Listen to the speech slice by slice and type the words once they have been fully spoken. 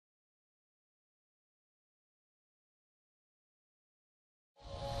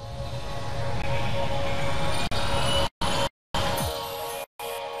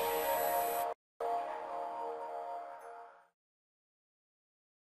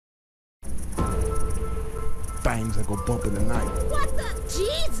things that go bump in the night. What the?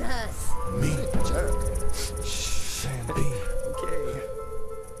 Jesus! Me, jerk. Sam B. Okay.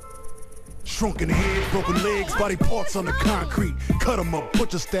 Shrunken head, broken legs, body parts on the concrete. Cut 'em up,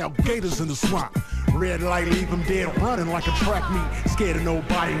 butcher-style gators in the swamp. Red light, leave 'em dead, running like a track meet. Scared of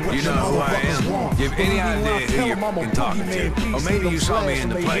nobody. You know who I am? Give any idea who you're fucking talking to. Or maybe you saw me in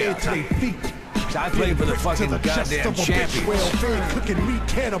the playoffs. I played for the fucking goddamn champions. Cooking meat,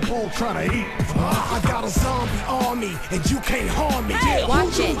 cannibal, trying to eat. I got a zombie army, and you can't harm me. Hey,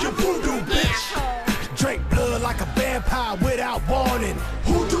 watch it. You voodoo, bitch. Drink blood like a vampire without warning.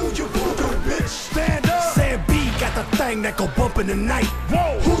 Who do you voodoo, bitch? Stand up. Sam B got the thing that go bump in the night.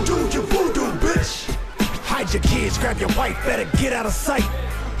 Whoa. Who do you voodoo, bitch? Hide your kids, grab your wife, better get out of sight.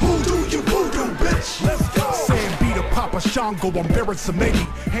 Who do you voodoo, bitch? Let's go. Sam B to Papa Shango, I'm buried some maybe.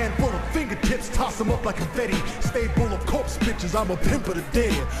 Handful of fingertips, toss them up like confetti. Stay full of corpse bitches, I'm a pimp of the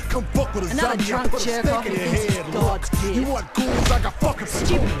dead. Come fuck with a Another zombie, I put a drunk stake in your head. Look, you want ghouls, I got fucking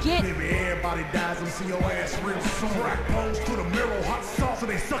Stupid git. Maybe everybody dies and see your ass real soon. Rack pose to the mirror, hot sauce and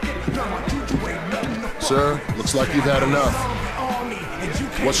they suck it. Now my juju ain't nothing to fuck. Sir, looks like you've had enough.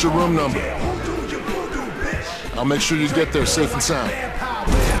 What's your room number? I'll make sure you get there safe and sound.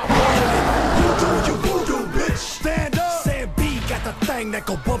 Stand up. Sam B got the thing that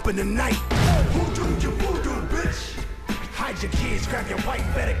go bump in the night. Who do you voodoo, bitch? Hide your kids, grab your wife,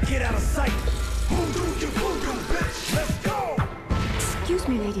 better get out of sight. Who do you voodoo, bitch? Let's go. Excuse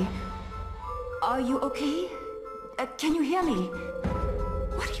me, lady. Are you okay? Can you hear me?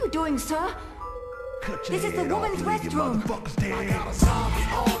 What are you doing, sir? This is the woman's restroom.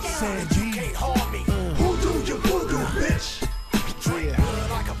 Sam B can't harm me. Who do you voodoo, bitch?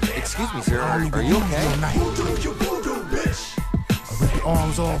 Excuse me, sir. Are you okay? Who do you voodoo, bitch? I rip your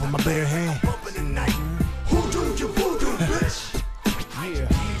arms off with my bare hand. Who do you voodoo, bitch? Yeah.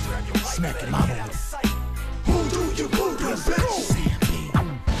 Smack your mama. Who do you voodoo, bitch?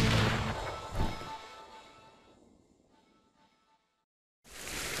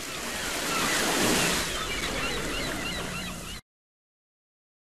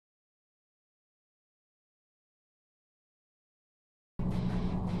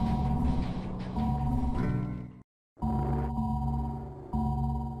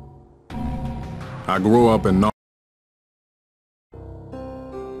 I grew up in North.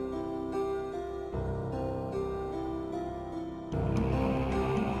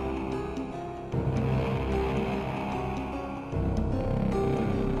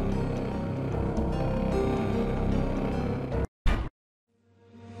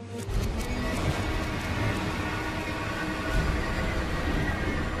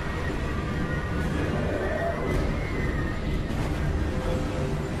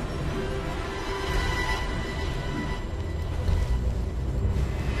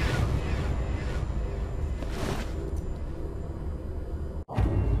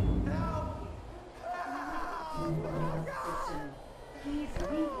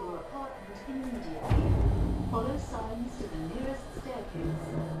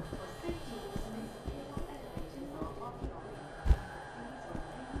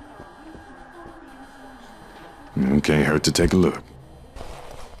 Can't hurt to take a look.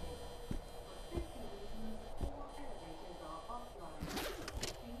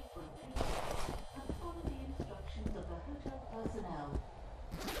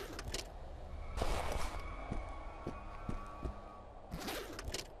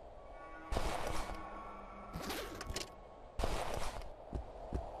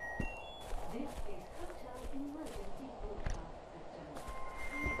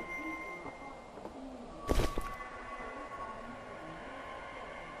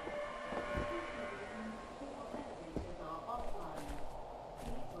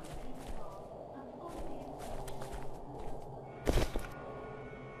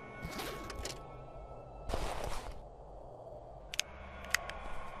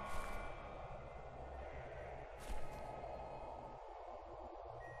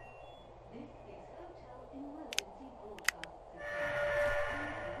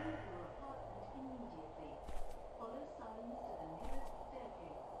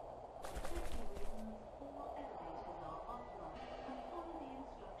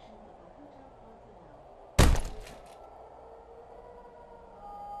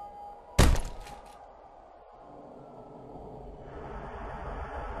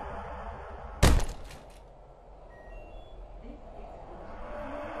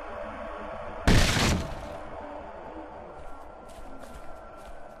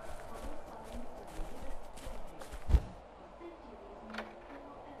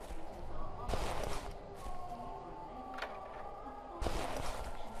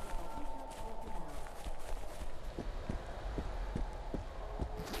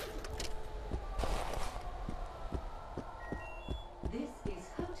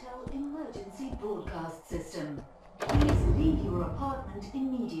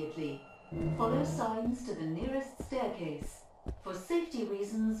 immediately. Follow signs to the nearest staircase. For safety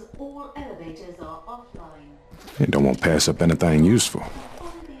reasons, all elevators are offline. You don't want to pass up anything useful.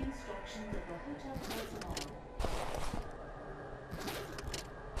 Follow the instructions of the hotel personnel.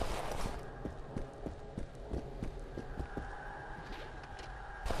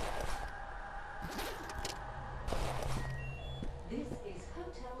 This is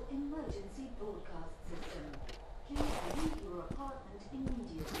Hotel Emergency Broadcast System. Please leave your apartment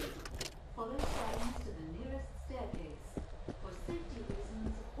immediately. Follow signs to the nearest staircase. For safety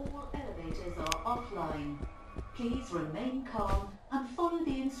reasons, all elevators are offline. Please remain calm and follow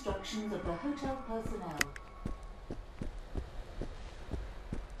the instructions of the hotel personnel.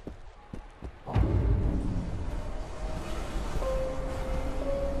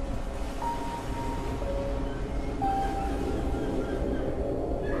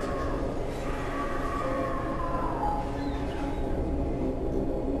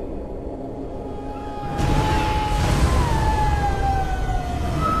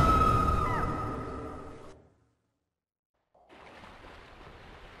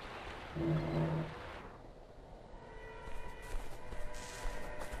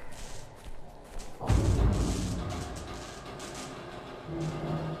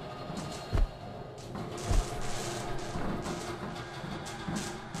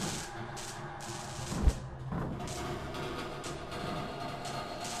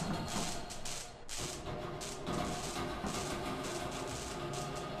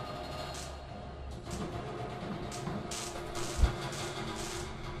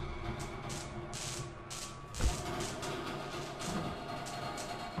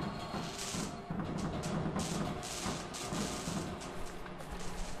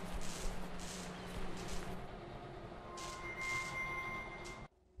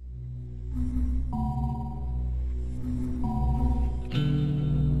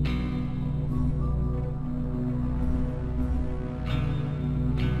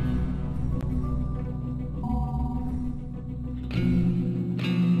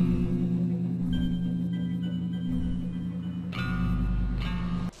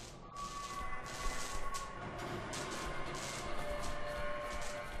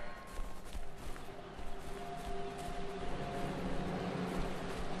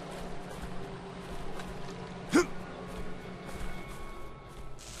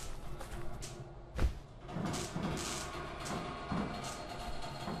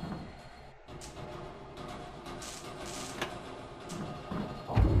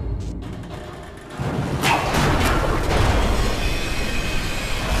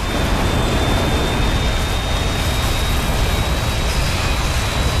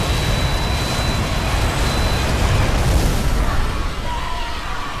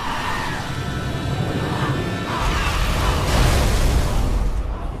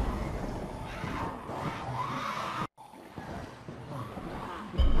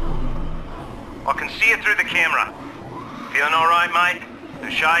 Through the camera. Feeling alright, mate? No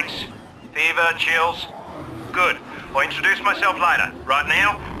shakes? Fever? Chills? Good. I'll introduce myself later. Right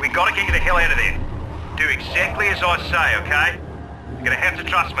now, we gotta get you the hell out of there. Do exactly as I say, okay? You're gonna have to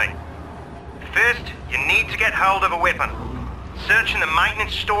trust me. First, you need to get hold of a weapon. Search in the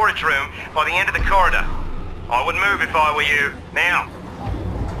maintenance storage room by the end of the corridor. I would move if I were you. Now.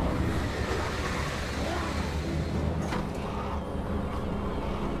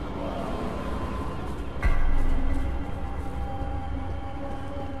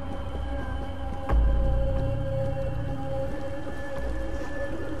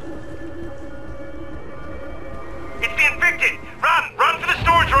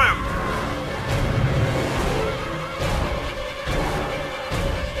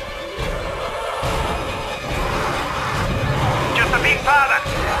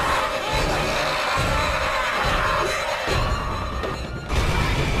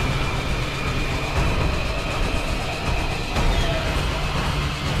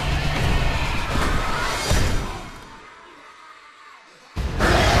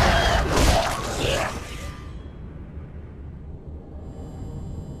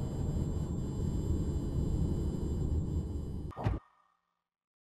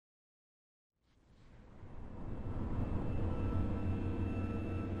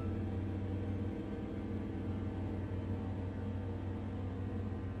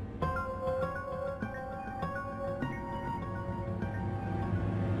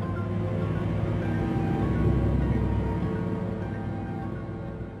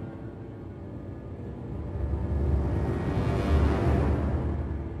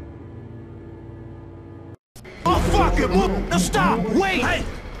 No, stop! Wait! Hey!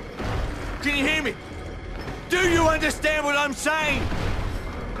 Can you hear me? Do you understand what I'm saying?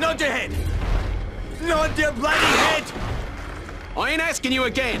 Nod your head! Nod your bloody head! I ain't asking you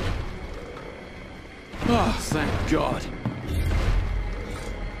again! Oh, thank God.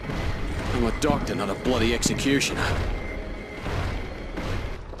 I'm a doctor, not a bloody executioner.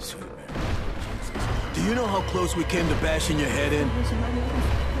 Do you know how close we came to bashing your head in?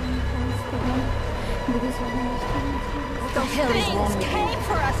 What the hell is wrong with you? Came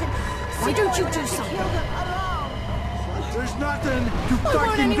for us and Why don't you do something? There's nothing you Why won't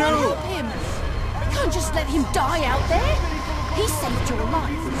fucking anyone do! help him? You can't just let him die out there. He saved your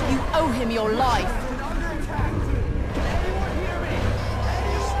life. You owe him your life.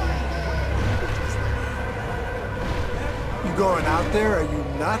 You going out there? Are you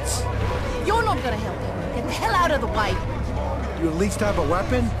nuts? You're not gonna help him. Get the hell out of the way. You at least have a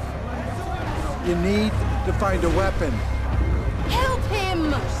weapon? You need to find a weapon. Help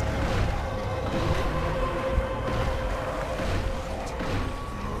him!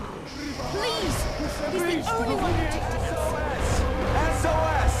 Please! He's the only one protecting us.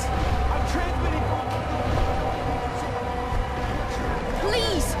 SOS! I'm transmitting.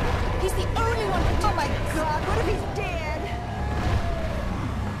 Please! He's the only one protecting us. oh my God, what if he's dead?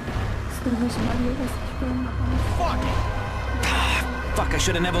 Fuck, I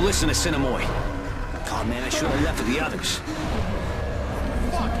should have never listened to Cinemoy. God, man, I should have left with the others.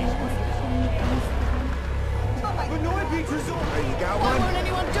 You got Why one? won't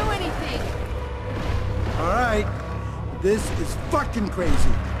anyone do anything? All right. This is fucking crazy.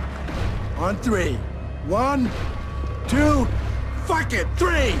 On 3. 1, 2, fuck it,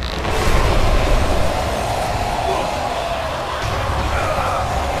 3!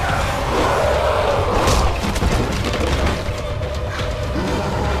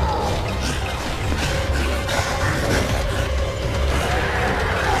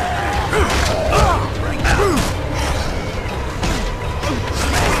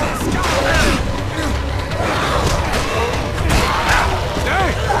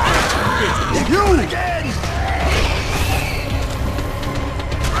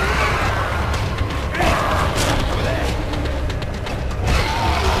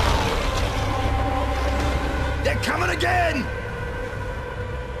 They're coming again!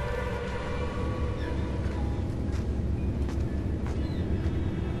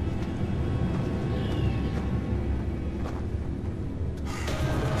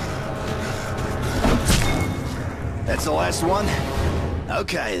 That's the last one?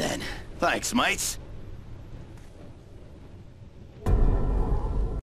 Okay then. Thanks, mates.